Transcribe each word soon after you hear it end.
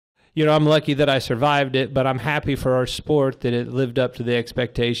I'm lucky that I survived it, but I'm happy for our sport that it lived up to the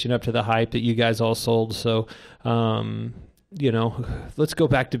expectation, up to the hype that you guys all sold. So, let's go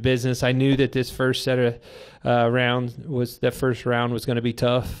back to business. I knew that this first set of first round was going to be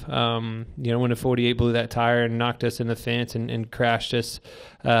tough. When the 48 blew that tire and knocked us in the fence and crashed us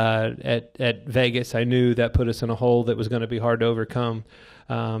at Vegas, I knew that put us in a hole that was going to be hard to overcome.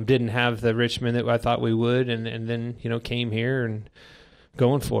 Didn't have the Richmond that I thought we would, and then came here and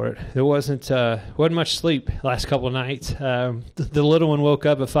going for it. There wasn't much sleep last couple of nights. The little one woke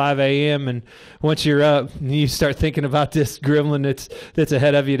up at 5 a.m. and once you're up, you start thinking about this gremlin that's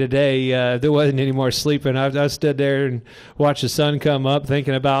ahead of you today. There wasn't any more sleeping. I stood there and watched the sun come up,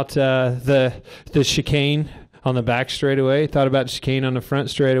 thinking about the chicane on the back straightaway. Thought about the chicane on the front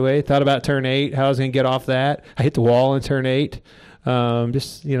straightaway. Thought about turn 8, how I was going to get off that. I hit the wall in turn 8. Thought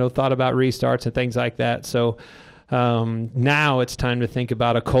about restarts and things like that. So. Now it's time to think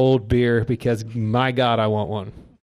about a cold beer because, my God, I want one.